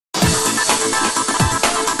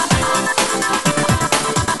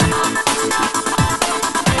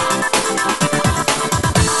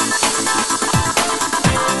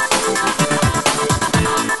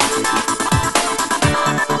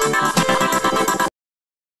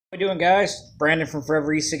you doing, guys? Brandon from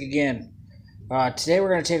Forever E-Cig again. Today we're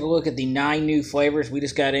going to take a look at the 9 new flavors we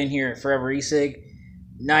just got in here at Forever E-Cig.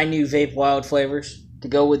 9 new Vape Wild flavors to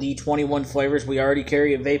go with the 21 flavors we already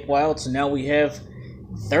carry at Vape Wild. So now we have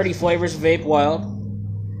 30 flavors of Vape Wild,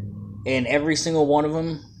 and every single one of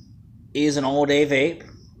them is an all-day vape,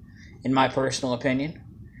 in my personal opinion.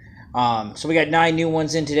 So we got 9 new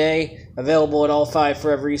ones in today, available at all 5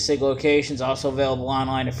 Forever E-Cig locations, also available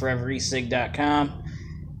online at foreverecig.com.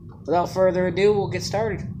 Without further ado, we'll get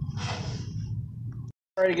started.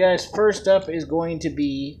 Alrighty guys, first up is going to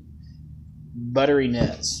be Buttery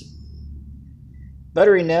Nuts.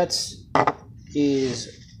 Buttery Nuts is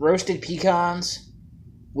roasted pecans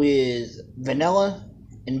with vanilla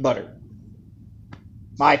and butter.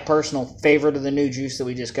 My personal favorite of the new juice that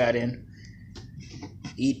we just got in.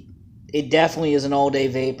 It definitely is an all-day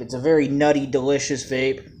vape. It's a very nutty, delicious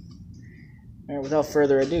vape. Alright, without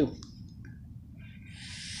further ado.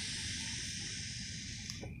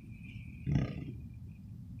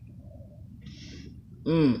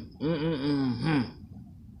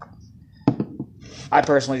 I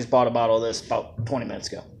personally just bought a bottle of this about 20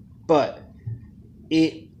 minutes ago. But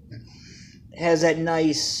it has that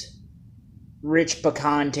nice, rich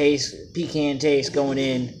pecan taste going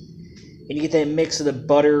in. And you get that mix of the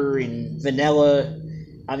butter and vanilla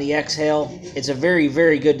on the exhale. It's a very,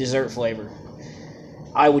 very good dessert flavor.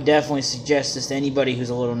 I would definitely suggest this to anybody who's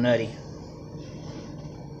a little nutty.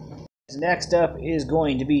 Next up is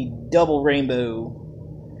going to be Double Rainbow.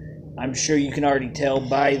 I'm sure you can already tell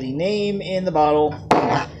by the name in the bottle.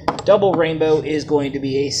 Double Rainbow is going to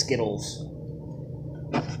be a Skittles.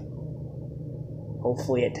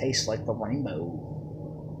 Hopefully it tastes like the rainbow.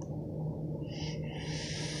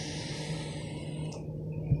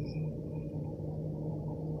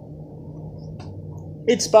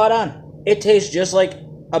 It's spot on. It tastes just like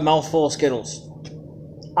a mouthful of Skittles.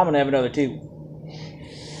 I'm going to have another 2.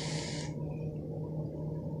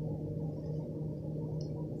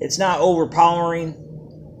 It's not overpowering.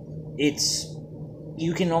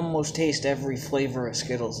 You can almost taste every flavor of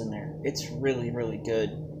Skittles in there. It's really, really good.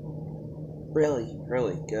 Really,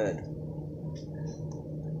 really good.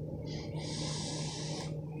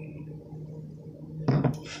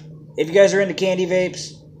 If you guys are into candy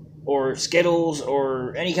vapes, or Skittles,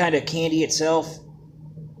 or any kind of candy itself,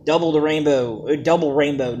 Double Rainbow,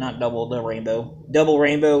 not Double the Rainbow. Double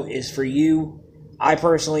Rainbow is for you. I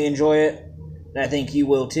personally enjoy it, and I think you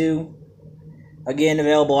will too. Again,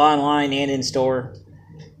 available online and in store.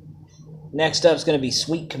 Next up is going to be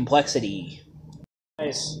Sweet Complexity.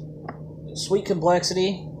 Nice. Sweet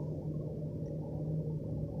Complexity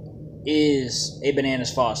is a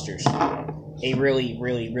Bananas Foster's. A really,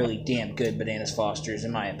 really, really damn good Bananas Foster's,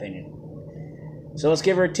 in my opinion. So let's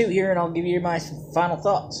give her a 2 here, and I'll give you my final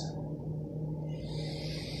thoughts.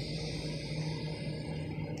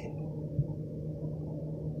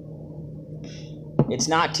 It's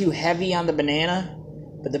not too heavy on the banana,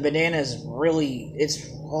 but the banana is really, it's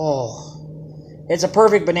a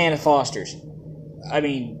perfect Banana Foster's. I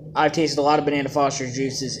mean, I've tasted a lot of Banana Foster's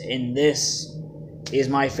juices, and this is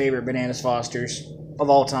my favorite Bananas Foster's of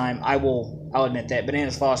all time. I'll admit that.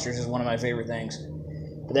 Bananas Foster's is one of my favorite things.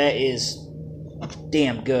 But that is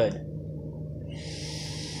damn good.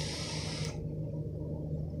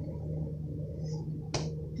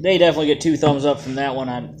 They definitely get 2 thumbs up from that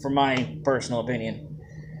one, from my personal opinion.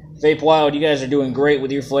 Vape Wild, you guys are doing great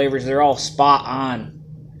with your flavors. They're all spot on.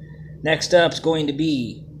 Next up is going to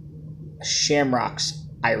be Shamrock's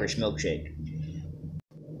Irish Milkshake.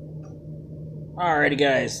 Alrighty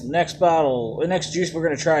guys, the next juice we're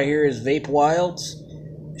going to try here is Vape Wild's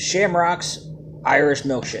Shamrock's Irish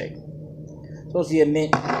Milkshake. Supposed to be a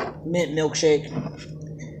mint milkshake.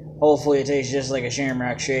 Hopefully it tastes just like a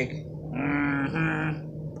Shamrock shake.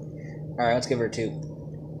 Alright, let's give her a 2.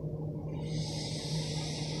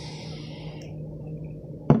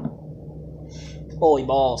 Holy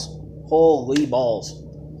balls. Holy balls.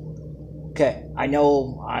 Okay, I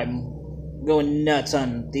know I'm going nuts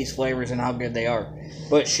on these flavors and how good they are,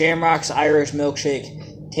 but Shamrock's Irish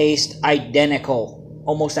Milkshake tastes identical,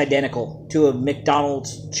 almost identical to a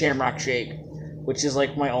McDonald's Shamrock Shake, which is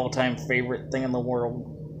like my all-time favorite thing in the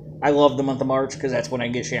world. I love the month of March because that's when I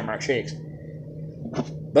get Shamrock Shakes.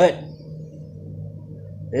 But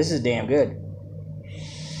this is damn good.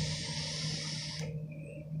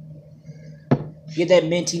 You get that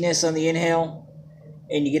mintiness on the inhale,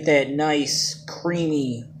 and you get that nice,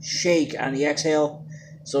 creamy shake on the exhale.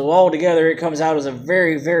 So all together, it comes out as a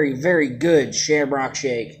very, very, very good Shamrock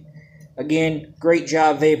Shake. Again, great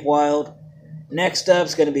job, Vape Wild. Next up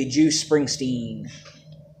is going to be Juice Springsteen.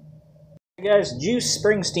 Hey guys, Juice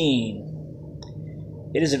Springsteen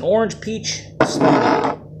It is an orange peach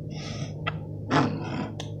smoothie.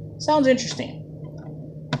 Sounds interesting.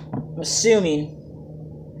 I'm assuming,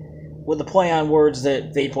 with the play on words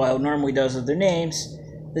that Vape Wild normally does with their names,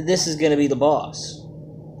 that this is going to be the boss.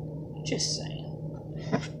 Just saying.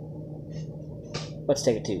 Let's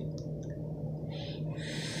take a toot.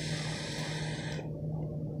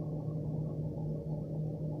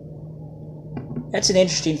 That's an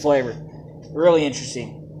interesting flavor. Really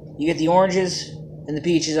interesting. You get the oranges and the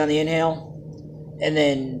peaches on the inhale, and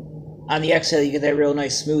then on the exhale you get that real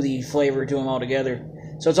nice smoothie flavor to them all together.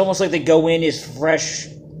 So it's almost like they go in as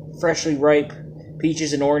freshly ripe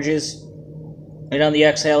peaches and oranges, and on the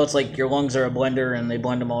exhale it's like your lungs are a blender and they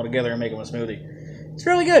blend them all together and make them a smoothie. It's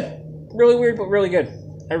really good. Really weird, but really good.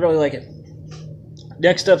 I really like it.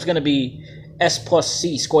 Next up's going to be S plus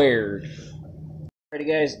C squared. Alrighty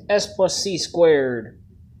guys, S plus C squared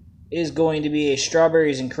is going to be a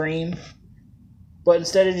strawberries and cream. But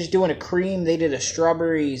instead of just doing a cream, they did a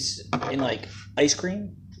strawberries in like ice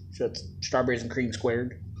cream. So it's strawberries and cream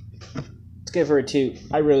squared. Let's give her a toot.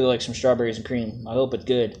 I really like some strawberries and cream. I hope it's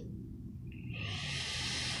good.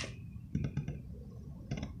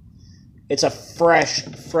 It's a fresh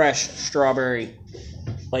strawberry.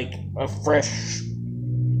 Like a fresh...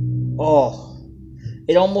 Oh.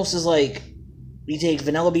 It almost is like you take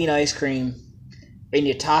vanilla bean ice cream and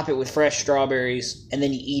you top it with fresh strawberries and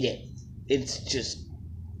then you eat it. It's just...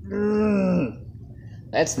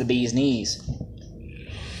 That's the bee's knees.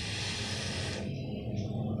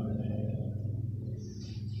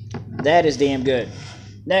 That is damn good.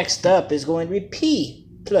 Next up is going to be P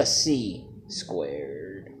plus C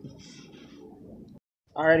squared.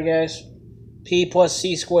 Alrighty guys, P plus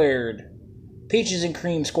C squared. Peaches and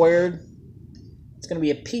cream squared. It's going to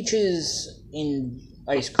be a peaches in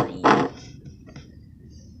ice cream.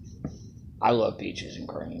 I love peaches and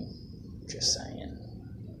cream. Just saying.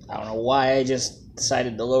 I don't know why I just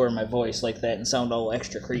decided to lower my voice like that and sound all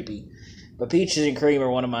extra creepy. But peaches and cream are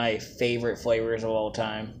one of my favorite flavors of all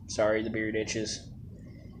time. Sorry, the beard itches.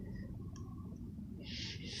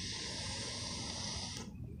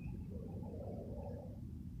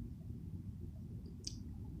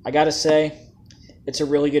 I gotta say, it's a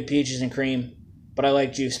really good peaches and cream, but I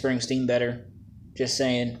like Juice Springsteen better. Just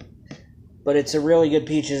saying. But it's a really good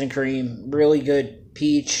peaches and cream, really good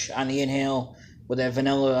peach on the inhale with that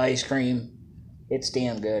vanilla ice cream. It's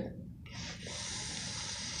damn good.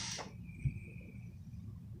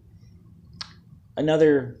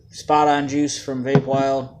 Another spot-on juice from Vape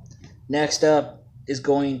Wild. Next up is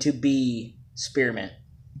going to be Spearmint.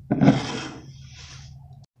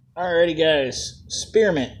 Alrighty guys,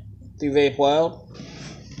 Spearmint through Vape Wild.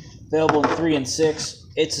 Available in 3 and 6.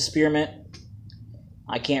 It's a Spearmint.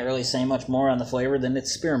 I can't really say much more on the flavor than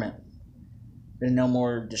it's Spearmint. There's no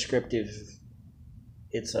more descriptive.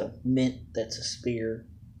 It's a mint that's a spear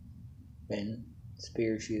and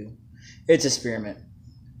spears you. It's a Spearmint.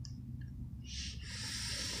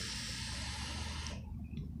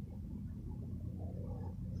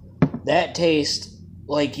 That tastes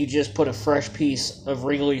like you just put a fresh piece of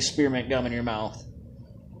Wrigley Spearmint gum in your mouth.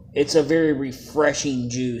 It's a very refreshing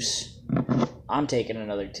juice. I'm taking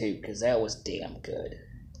another toot because that was damn good.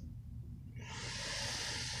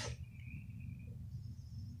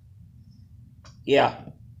 Yeah.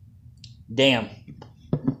 Damn.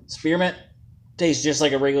 Spearmint tastes just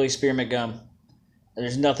like a Wrigley Spearmint gum.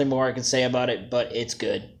 There's nothing more I can say about it, but it's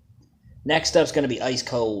good. Next up's going to be Ice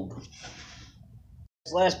Cold.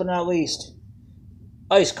 Last but not least,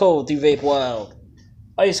 Ice Cold through Vape Wild.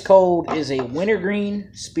 Ice Cold is a wintergreen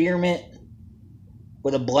spearmint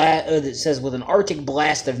with a blast that says with an Arctic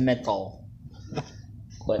blast of menthol.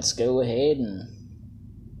 Let's go ahead and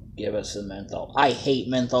give us some menthol. I hate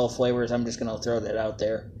menthol flavors. I'm just going to throw that out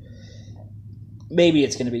there. Maybe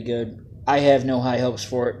it's going to be good. I have no high hopes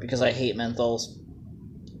for it because I hate menthols.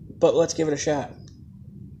 But let's give it a shot.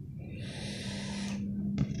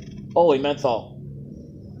 Holy menthol.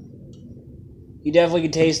 You definitely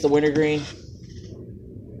can taste the wintergreen.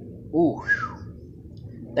 Ooh.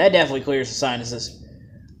 That definitely clears the sinuses.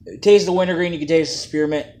 Taste the wintergreen, you can taste the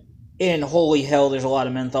spearmint. And holy hell, there's a lot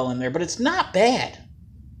of menthol in there. But it's not bad.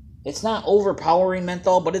 It's not overpowering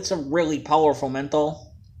menthol, but it's a really powerful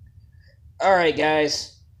menthol. Alright,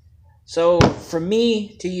 guys. So, from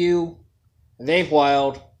me to you, Vape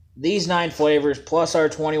Wild, these 9 flavors, plus our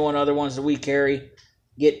 21 other ones that we carry,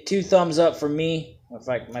 get 2 thumbs up from me. In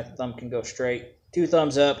fact, my thumb can go straight. 2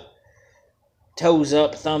 thumbs up. Toes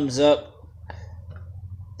up, thumbs up.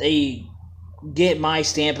 They get my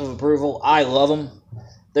stamp of approval. I love them.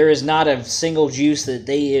 There is not a single juice that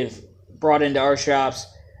they have brought into our shops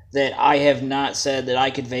that I have not said that I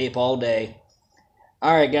could vape all day.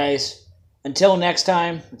 Alright, guys. Until next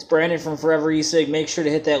time, it's Brandon from Forever E-Cig. Make sure to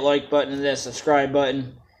hit that like button and that subscribe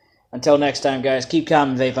button. Until next time, guys, keep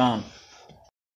calm and vape on.